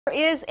There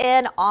is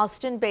an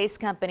Austin-based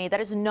company that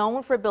is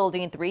known for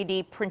building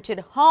 3D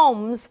printed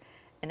homes,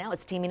 and now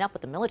it's teaming up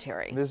with the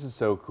military. This is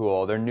so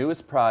cool. Their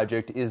newest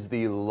project is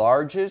the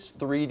largest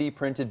 3D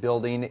printed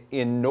building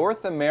in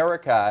North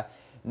America.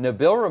 Nabil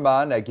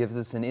Remadna gives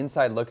us an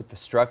inside look at the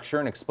structure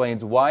and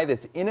explains why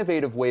this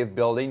innovative way of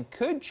building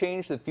could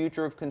change the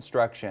future of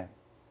construction.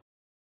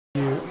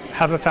 You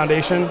have a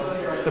foundation,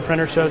 the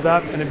printer shows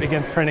up, and it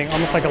begins printing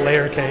almost like a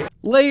layer cake.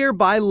 Layer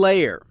by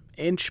layer,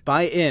 inch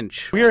by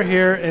inch. We are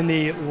here in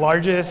the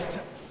largest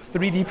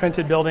 3D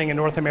printed building in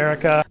North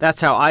America.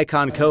 That's how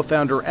KXAN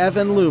co-founder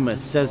Evan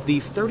Loomis says the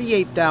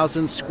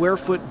 38,000 square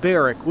foot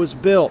barrack was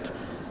built,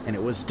 and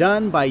it was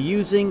done by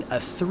using a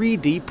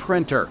 3D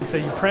printer. So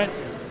you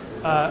print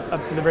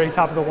up to the very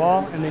top of the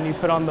wall, and then you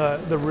put on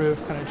the roof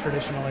kind of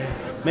traditionally.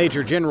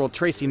 Major General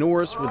Tracy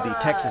Norris with the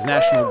Texas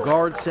National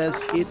Guard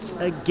says it's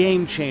a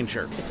game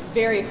changer. It's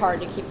very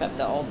hard to keep up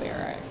the old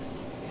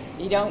barracks.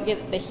 You don't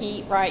get the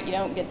heat right, you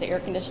don't get the air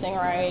conditioning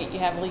right, you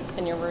have leaks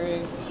in your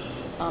roof,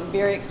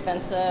 very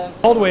expensive.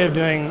 The old way of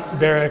doing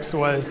barracks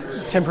was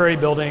temporary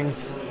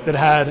buildings that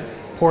had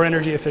poor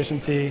energy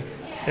efficiency.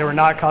 They were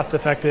not cost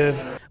effective.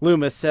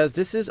 Loomis says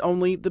this is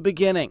only the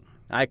beginning.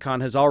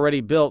 KXAN has already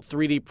built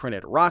 3D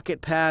printed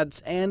rocket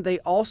pads, and they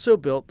also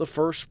built the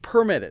first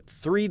permitted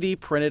 3D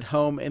printed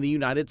home in the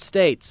United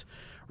States,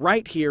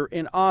 right here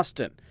in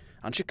Austin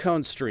on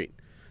Chacon Street.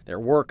 Their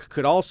work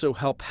could also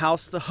help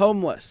house the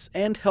homeless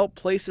and help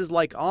places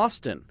like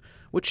Austin,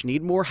 which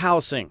need more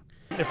housing.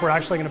 If we're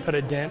actually going to put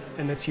a dent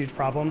in this huge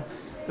problem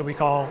that we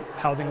call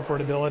housing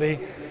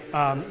affordability,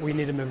 we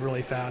need to move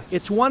really fast.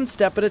 It's one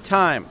step at a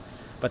time.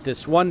 But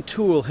this one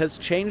tool has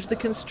changed the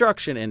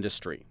construction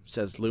industry,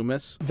 says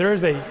Loomis. There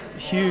is a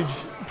huge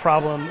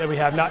problem that we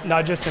have,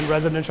 not just in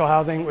residential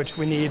housing, which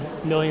we need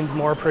millions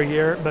more per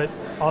year, but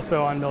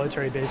also on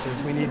military bases.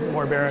 We need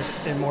more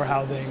barracks and more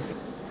housing.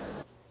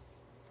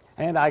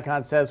 And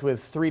KXAN says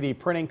with 3D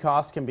printing,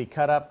 costs can be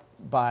cut up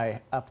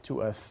by up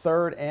to a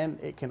third, and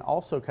it can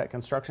also cut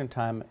construction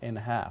time in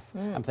half.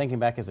 I'm thinking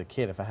back as a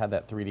kid, if I had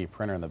that 3D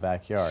printer in the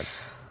backyard.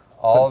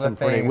 All the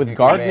things with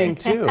gardening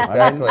too.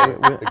 Exactly.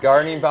 The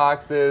gardening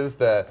boxes,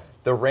 the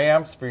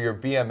ramps for your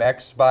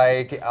BMX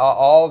bike,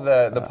 all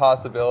the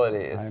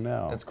possibilities. I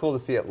know. It's cool to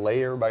see it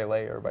layer by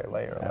layer by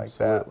layer.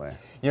 Absolutely. Like that.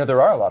 You know,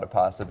 there are a lot of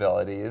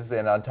possibilities,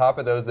 and on top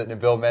of those that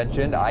Nabil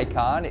mentioned,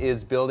 KXAN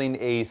is building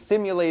a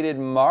simulated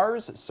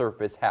Mars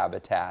surface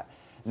habitat.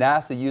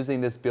 NASA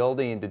using this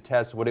building to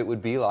test what it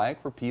would be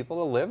like for people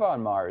to live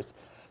on Mars.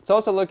 It's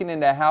also looking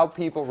into how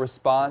people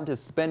respond to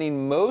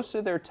spending most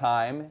of their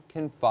time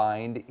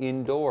confined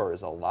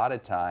indoors, a lot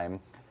of time.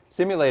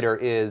 Simulator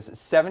is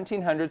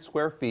 1,700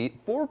 square feet.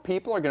 4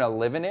 people are going to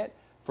live in it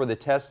for the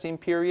testing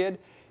period.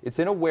 It's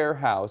in a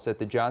warehouse at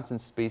the Johnson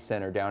Space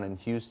Center down in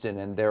Houston,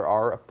 and there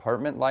are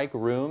apartment-like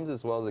rooms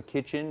as well as a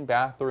kitchen,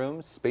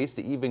 bathrooms, space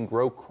to even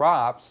grow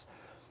crops.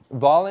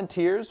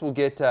 Volunteers will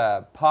get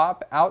to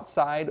pop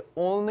outside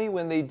only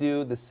when they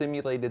do the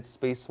simulated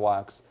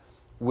spacewalks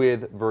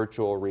with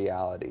virtual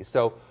reality.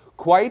 So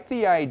quite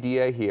the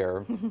idea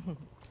here.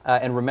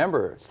 And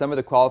remember, some of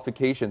the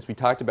qualifications, we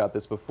talked about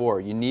this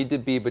before. You need to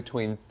be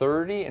between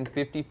 30 and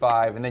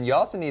 55, and then you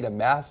also need a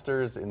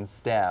master's in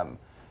STEM.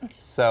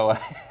 So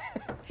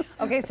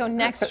okay, so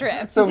next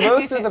trip. So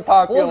most of the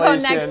population we'll go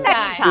next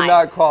do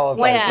not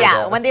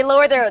qualify. When they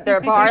lower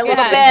their bar a little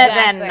bit,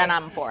 exactly. then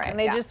I'm for it. And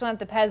they just want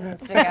the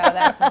peasants to go,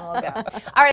 that's when we'll go. All right.